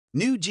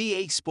New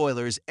GH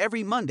spoilers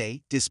every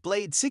Monday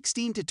displayed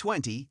 16 to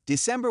 20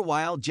 December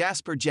while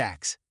Jasper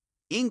Jacks.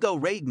 Ingo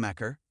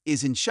Rademacher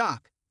is in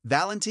shock.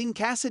 Valentin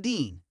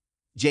Cassadine,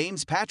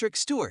 James Patrick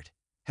Stewart,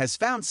 has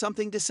found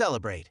something to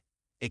celebrate.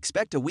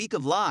 Expect a week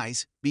of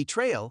lies,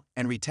 betrayal,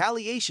 and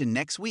retaliation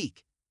next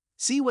week.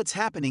 See what's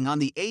happening on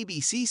the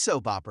ABC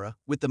soap opera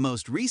with the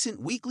most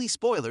recent weekly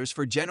spoilers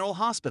for General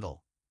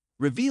Hospital.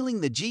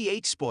 Revealing the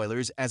GH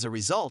spoilers as a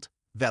result,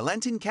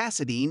 Valentin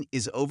Cassadine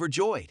is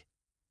overjoyed.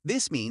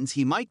 This means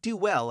he might do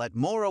well at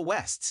Maura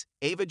West's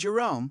Ava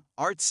Jerome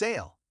art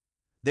sale.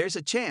 There's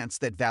a chance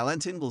that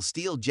Valentin will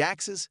steal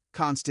Jax's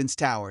Constance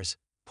Towers'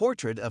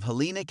 portrait of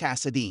Helena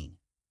Cassadine.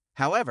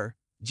 However,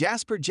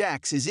 Jasper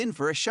Jax is in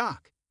for a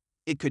shock.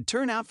 It could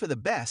turn out for the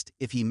best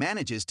if he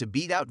manages to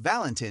beat out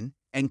Valentin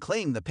and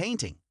claim the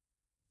painting.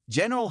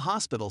 General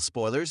Hospital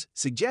spoilers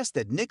suggest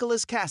that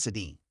Nicholas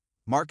Cassadine,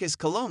 Marcus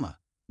Coloma,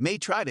 may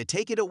try to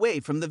take it away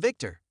from the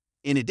victor.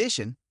 In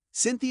addition,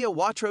 Cynthia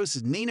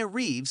Watros' Nina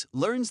Reeves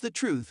learns the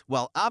truth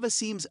while Ava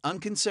seems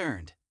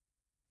unconcerned.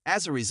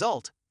 As a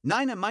result,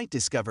 Nina might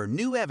discover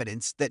new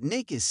evidence that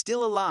Nick is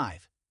still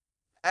alive.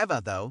 Ava,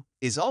 though,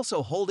 is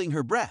also holding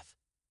her breath.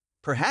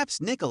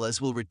 Perhaps Nicholas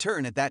will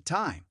return at that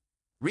time.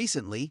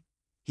 Recently,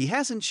 he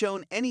hasn't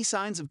shown any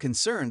signs of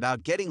concern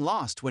about getting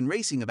lost when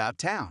racing about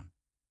town.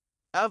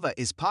 Ava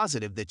is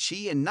positive that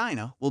she and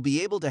Nina will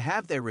be able to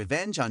have their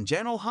revenge on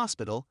General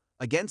Hospital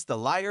against the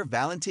liar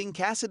Valentin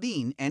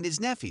Cassadine and his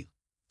nephew.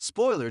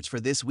 Spoilers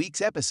for this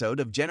week's episode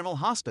of General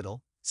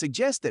Hospital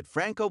suggest that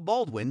Franco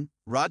Baldwin,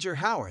 Roger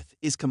Howarth,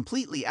 is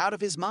completely out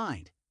of his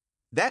mind.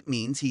 That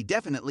means he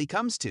definitely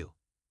comes to.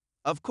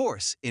 Of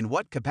course, in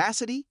what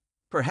capacity?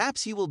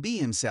 Perhaps he will be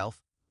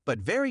himself, but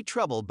very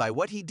troubled by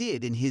what he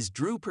did in his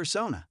Drew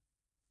persona.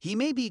 He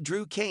may be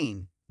Drew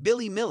Kane,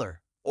 Billy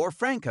Miller, or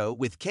Franco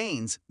with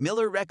Kane's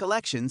Miller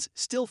recollections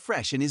still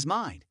fresh in his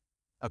mind.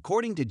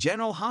 According to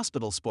General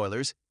Hospital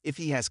spoilers, if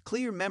he has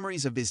clear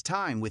memories of his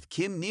time with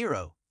Kim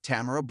Nero,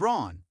 Tamara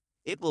Braun,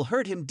 it will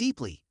hurt him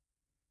deeply.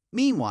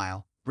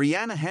 Meanwhile,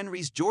 Brianna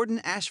Henry's Jordan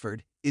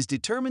Ashford is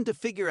determined to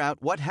figure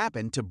out what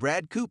happened to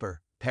Brad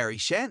Cooper, Perry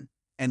Shen,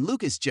 and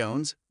Lucas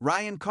Jones,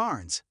 Ryan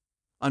Carnes.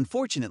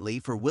 Unfortunately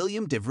for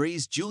William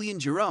DeVries' Julian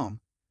Jerome,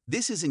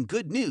 this isn't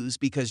good news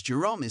because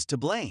Jerome is to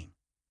blame.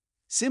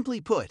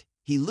 Simply put,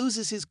 he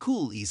loses his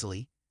cool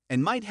easily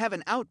and might have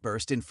an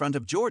outburst in front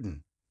of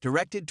Jordan,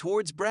 directed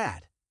towards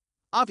Brad.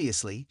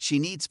 Obviously, she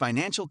needs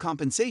financial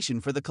compensation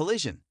for the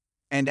collision.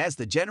 And as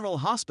the General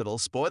Hospital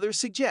spoilers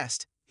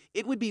suggest,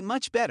 it would be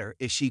much better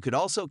if she could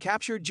also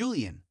capture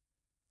Julian.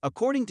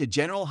 According to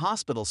General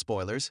Hospital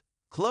spoilers,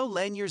 Chloe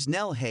Lanier's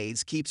Nell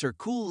Hayes keeps her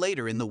cool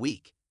later in the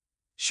week.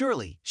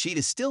 Surely, she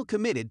is still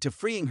committed to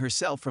freeing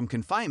herself from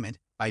confinement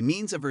by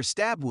means of her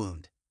stab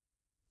wound.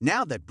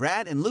 Now that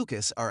Brad and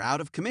Lucas are out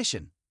of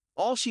commission,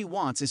 all she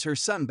wants is her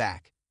son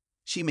back.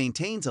 She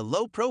maintains a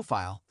low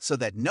profile so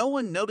that no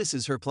one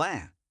notices her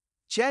plan.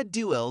 Chad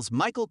Duell's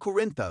Michael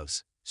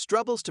Corinthos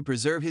struggles to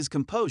preserve his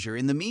composure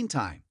in the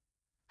meantime.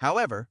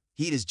 However,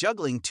 he is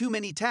juggling too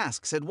many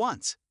tasks at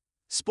once.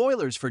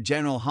 Spoilers for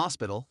General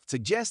Hospital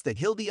suggest that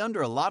he'll be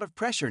under a lot of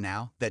pressure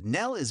now that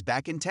Nell is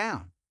back in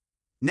town.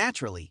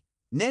 Naturally,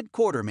 Ned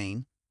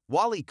Quartermain,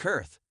 Wally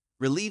Kurth,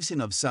 relieves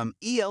him of some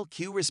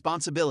ELQ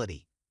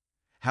responsibility.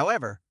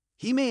 However,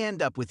 he may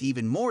end up with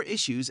even more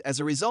issues as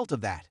a result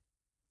of that.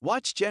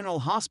 Watch General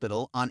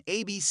Hospital on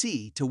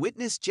ABC to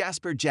witness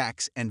Jasper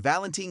Jax and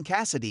Valentin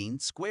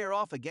Cassadine square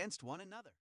off against one another.